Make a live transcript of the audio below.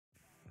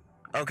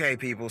Okay,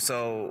 people.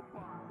 So,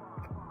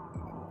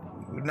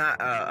 not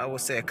I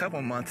would say a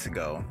couple months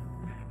ago,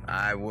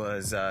 I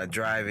was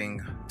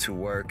driving to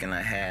work and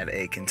I had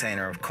a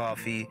container of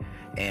coffee,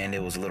 and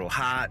it was a little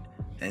hot,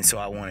 and so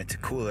I wanted to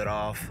cool it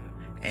off,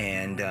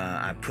 and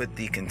I put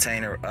the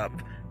container up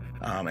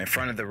in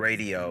front of the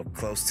radio,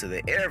 close to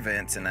the air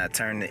vents, and I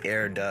turned the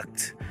air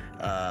duct,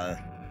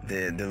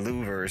 the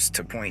louvers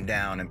to point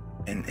down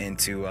and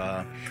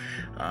to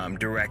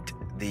direct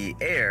the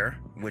air,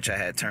 which I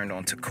had turned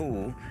on to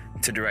cool,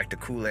 to direct the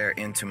cool air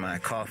into my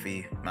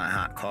coffee, my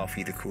hot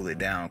coffee, to cool it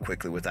down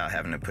quickly without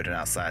having to put it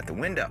outside the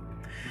window.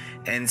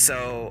 And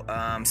so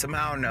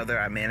somehow or another,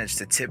 I managed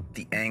to tip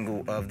the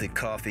angle of the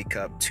coffee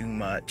cup too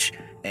much,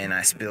 and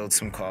I spilled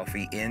some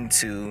coffee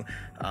into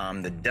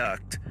the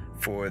duct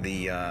for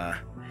the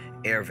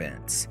air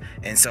vents.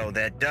 And so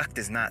that duct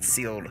is not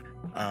sealed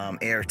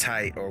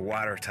airtight or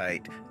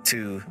watertight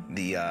to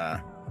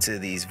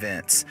these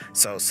vents.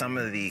 So some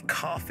of the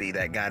coffee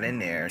that got in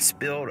there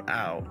spilled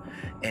out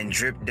and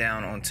dripped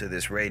down onto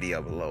this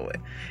radio below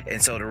it.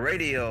 And so the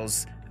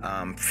radio's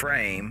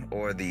frame,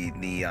 or the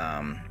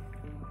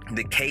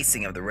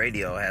casing of the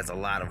radio, has a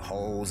lot of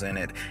holes in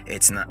it.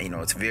 It's not,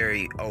 it's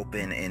very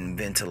open and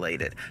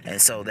ventilated. And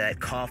so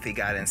that coffee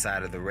got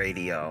inside of the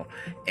radio,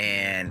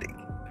 and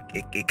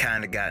it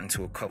kind of got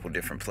into a couple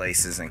different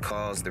places and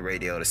caused the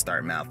radio to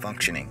start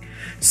malfunctioning.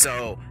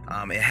 So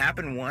it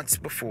happened once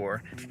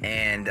before,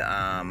 and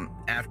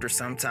after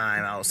some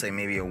time, I would say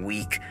maybe a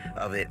week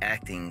of it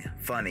acting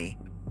funny,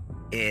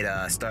 it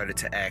started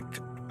to act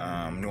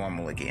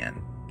normal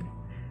again.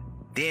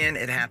 Then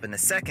it happened the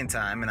second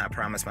time, and I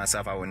promised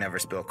myself I would never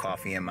spill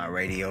coffee in my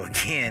radio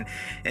again.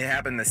 It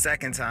happened the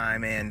second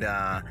time, and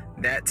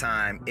that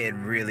time it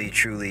really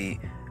truly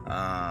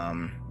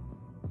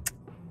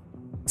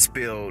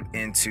spilled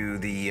into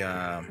the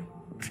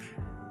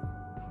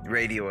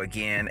radio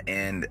again,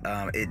 and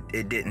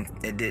it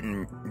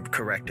didn't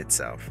correct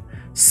itself.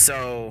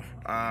 So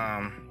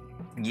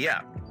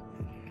yeah,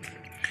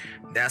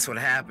 that's what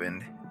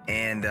happened,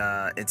 and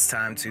it's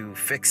time to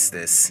fix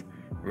this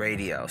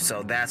radio.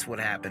 So that's what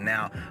happened.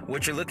 Now,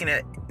 what you're looking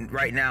at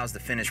right now is the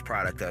finished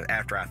product of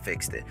after I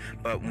fixed it.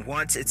 But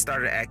once it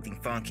started acting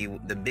funky,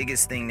 the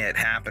biggest thing that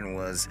happened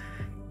was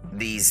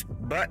these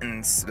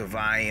buttons, the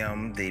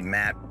volume, the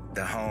map,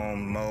 the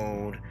home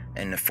mode,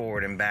 and the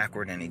forward and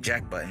backward and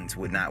eject buttons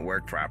would not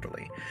work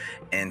properly.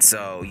 And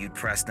so you'd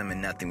press them and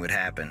nothing would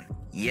happen.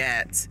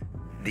 Yet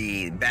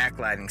the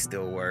backlighting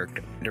still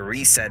worked, the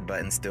reset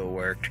button still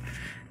worked,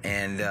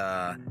 and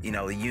the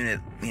unit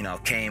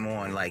came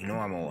on like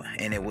normal,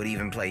 and it would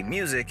even play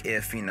music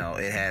if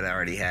it had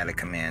already had a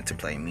command to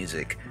play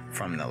music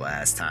from the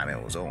last time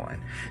it was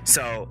on.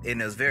 So it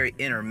was very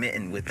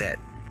intermittent with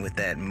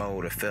that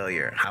mode of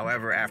failure.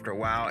 However, after a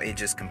while, it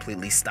just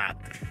completely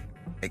stopped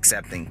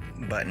accepting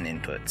button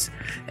inputs,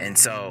 and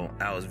so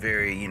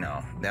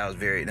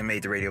that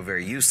made the radio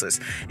very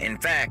useless. In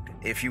fact,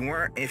 if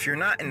you're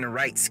not in the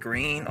right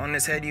screen on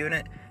this head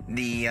unit,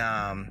 the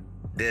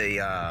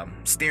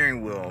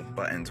steering wheel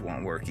buttons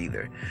won't work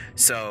either.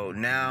 So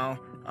now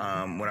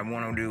what I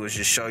want to do is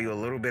just show you a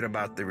little bit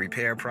about the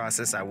repair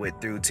process I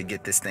went through to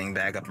get this thing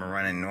back up and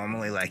running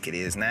normally like it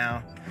is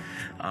now.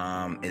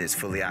 It is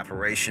fully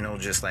operational,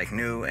 just like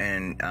new,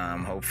 and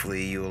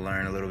hopefully you'll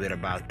learn a little bit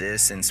about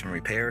this and some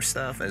repair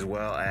stuff, as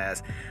well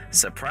as,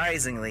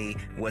 surprisingly,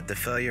 what the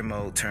failure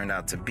mode turned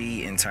out to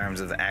be in terms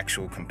of the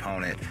actual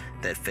component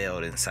that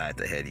failed inside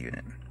the head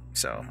unit.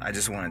 So I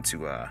just wanted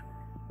to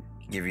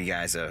give you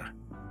guys a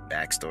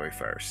backstory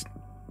first.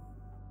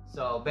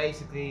 So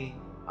basically,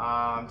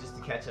 just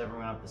to catch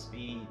everyone up to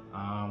speed,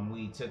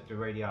 we took the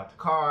radio out the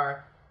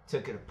car,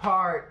 took it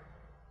apart,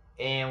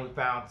 and we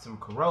found some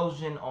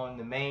corrosion on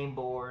the main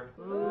board.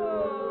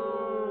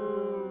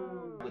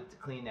 To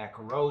clean that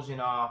corrosion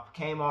off,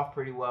 came off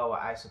pretty well with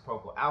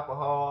isopropyl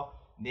alcohol.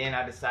 Then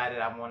I decided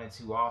I wanted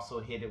to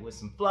also hit it with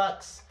some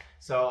flux.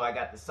 So I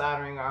got the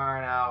soldering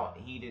iron out,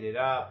 heated it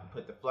up,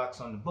 put the flux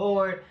on the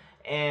board,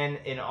 and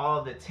in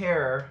all the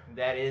terror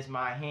that is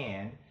my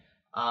hand,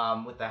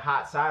 with the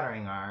hot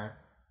soldering iron,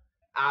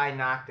 I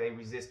knocked a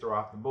resistor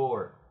off the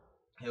board.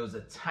 It was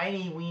a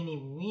tiny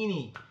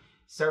weeny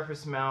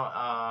surface mount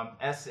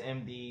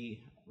SMD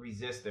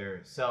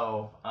resistor.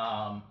 So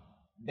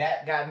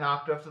that got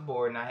knocked off the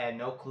board, and I had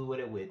no clue what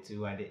it went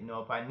to. I didn't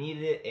know if I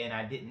needed it, and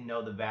I didn't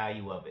know the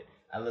value of it.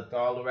 I looked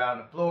all around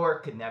the floor,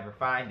 could never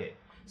find it.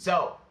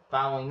 So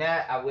following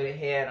that, I went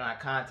ahead and I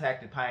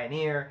contacted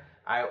Pioneer.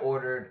 I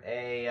ordered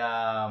a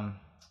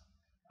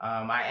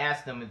I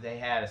asked them if they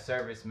had a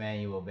service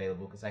manual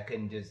available, because I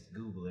couldn't just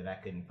Google it. I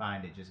couldn't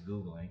find it just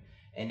Googling.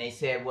 And they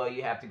said, well,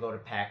 you have to go to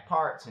Pack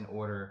Parts and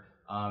order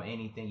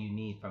anything you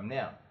need from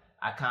them.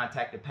 I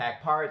contacted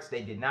Pack Parts.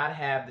 They did not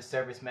have the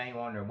service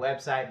manual on their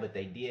website, but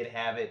they did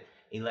have it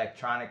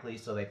electronically.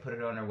 So they put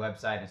it on their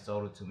website and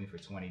sold it to me for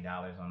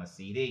 $20 on a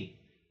CD.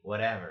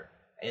 Whatever.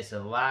 It's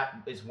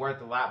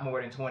worth a lot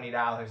more than $20,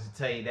 to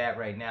tell you that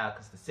right now,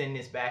 because to send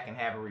this back and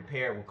have it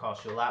repaired will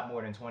cost you a lot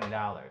more than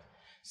 $20.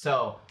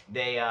 So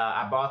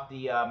I bought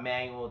the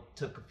manual,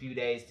 took a few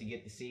days to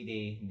get the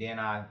CD. Then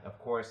I, of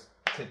course,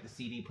 took the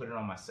CD, put it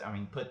on my,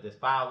 put this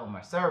file on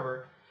my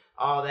server.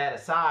 All that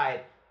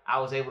aside, I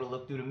was able to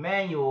look through the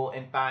manual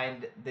and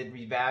find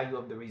the value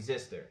of the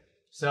resistor.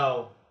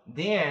 So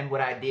then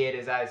what I did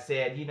is I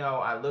said, you know,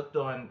 I looked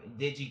on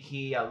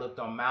DigiKey, I looked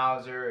on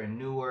Mauser and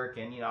Newark,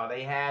 and you know,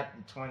 they had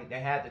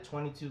the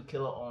 22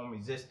 kilo ohm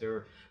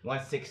resistor,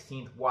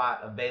 1/16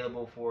 watt,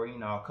 available for, you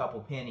know, a couple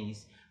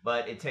pennies,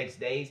 but it takes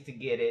days to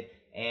get it,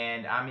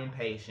 and I'm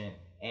impatient,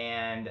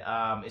 and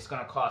it's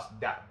going to cost,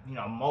 you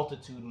know, a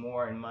multitude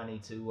more in money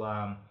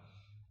to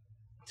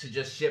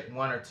just ship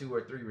 1 or 2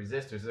 or 3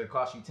 resistors. It'll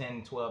cost you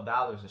 $10,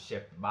 $12 to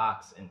ship the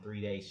box in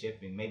 3 days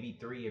shipping, maybe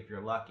 3 if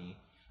you're lucky.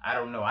 I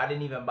don't know. I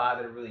didn't even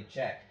bother to really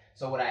check.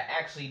 So what I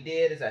actually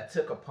did is I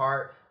took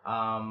apart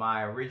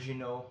my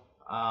original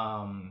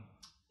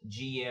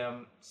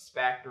GM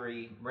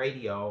factory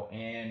radio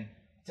and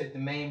took the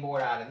main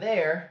board out of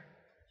there,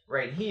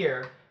 right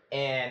here,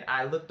 and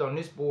I looked on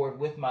this board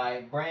with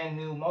my brand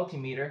new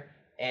multimeter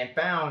and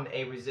found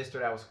a resistor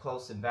that was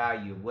close in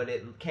value. What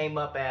it came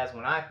up as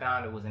when I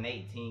found it was an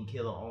 18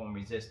 kilo ohm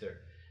resistor.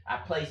 I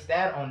placed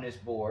that on this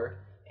board,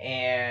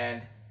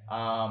 and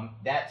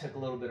that took a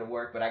little bit of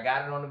work, but I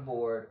got it on the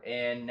board,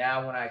 and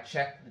now when I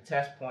check the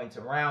test points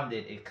around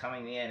it, it's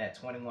coming in at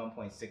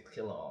 21.6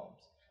 kilo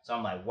ohms. So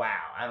I'm like,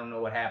 wow, I don't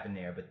know what happened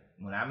there, but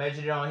when I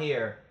measured it on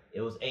here, it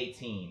was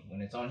 18.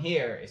 When it's on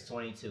here, it's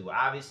 22.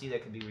 Obviously, there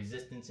could be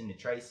resistance in the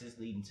traces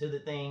leading to the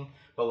thing,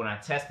 but when I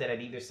test it at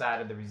either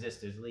side of the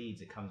resistor's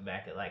leads, it comes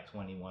back at like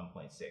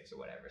 21.6 or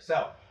whatever.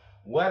 So,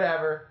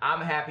 whatever, I'm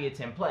happy it's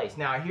in place.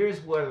 Now,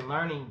 here's where the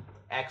learning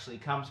actually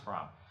comes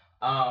from.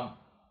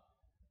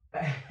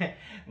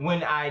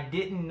 When I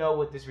didn't know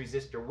what this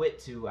resistor went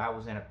to, I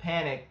was in a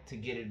panic to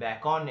get it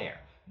back on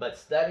there. But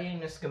studying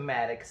the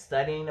schematic,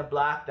 studying the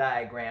block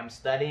diagram,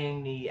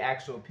 studying the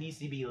actual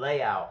PCB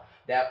layout,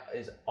 that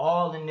is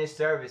all in this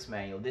service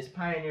manual. This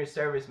Pioneer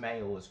service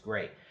manual is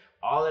great.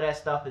 All of that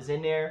stuff is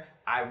in there.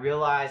 I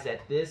realized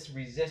that this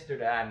resistor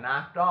that I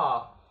knocked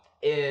off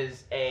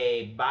is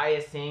a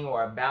biasing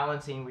or a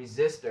balancing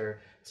resistor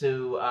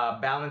to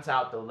balance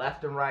out the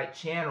left and right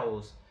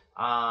channels.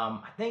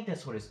 I think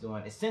that's what it's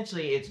doing.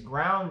 Essentially, it's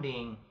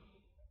grounding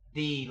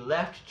the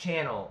left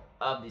channel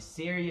of the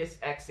Sirius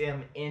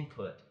XM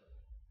input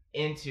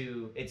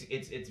into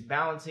it's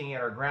balancing it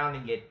or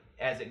grounding it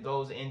as it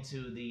goes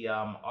into the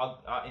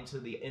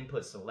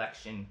input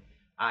selection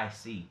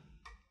IC.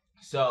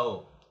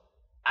 So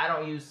I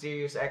don't use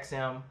Sirius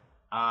XM.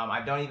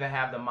 I don't even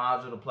have the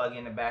module to plug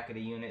in the back of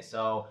the unit.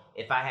 So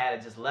if I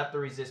had just left the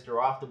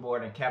resistor off the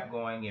board and kept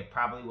going, it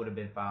probably would have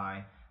been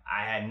fine.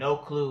 I had no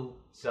clue,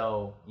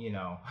 so, you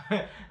know,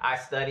 I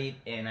studied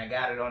and I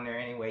got it on there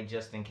anyway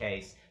just in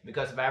case.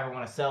 Because if I ever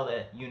want to sell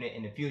the unit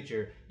in the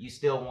future, you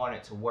still want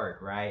it to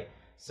work, right?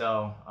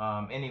 So,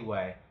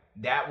 anyway,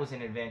 that was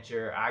an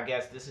adventure. I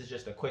guess this is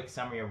just a quick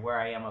summary of where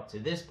I am up to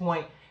this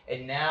point.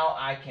 And now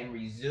I can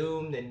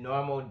resume the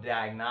normal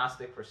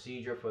diagnostic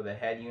procedure for the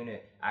head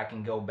unit. I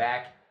can go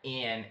back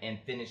in and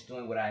finish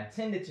doing what I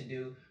intended to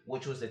do,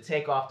 which was to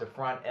take off the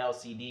front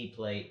LCD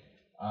plate.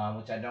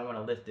 Which I don't want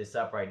to lift this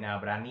up right now,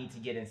 but I need to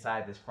get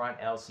inside this front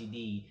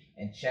LCD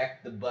and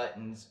check the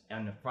buttons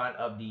on the front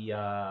of the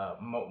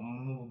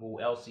movable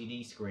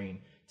LCD screen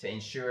to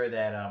ensure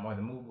that, or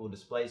the movable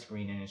display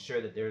screen, and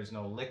ensure that there's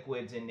no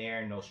liquids in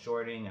there, no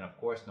shorting, and of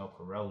course no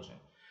corrosion.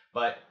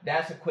 But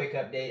that's a quick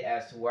update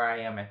as to where I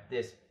am at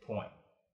this point.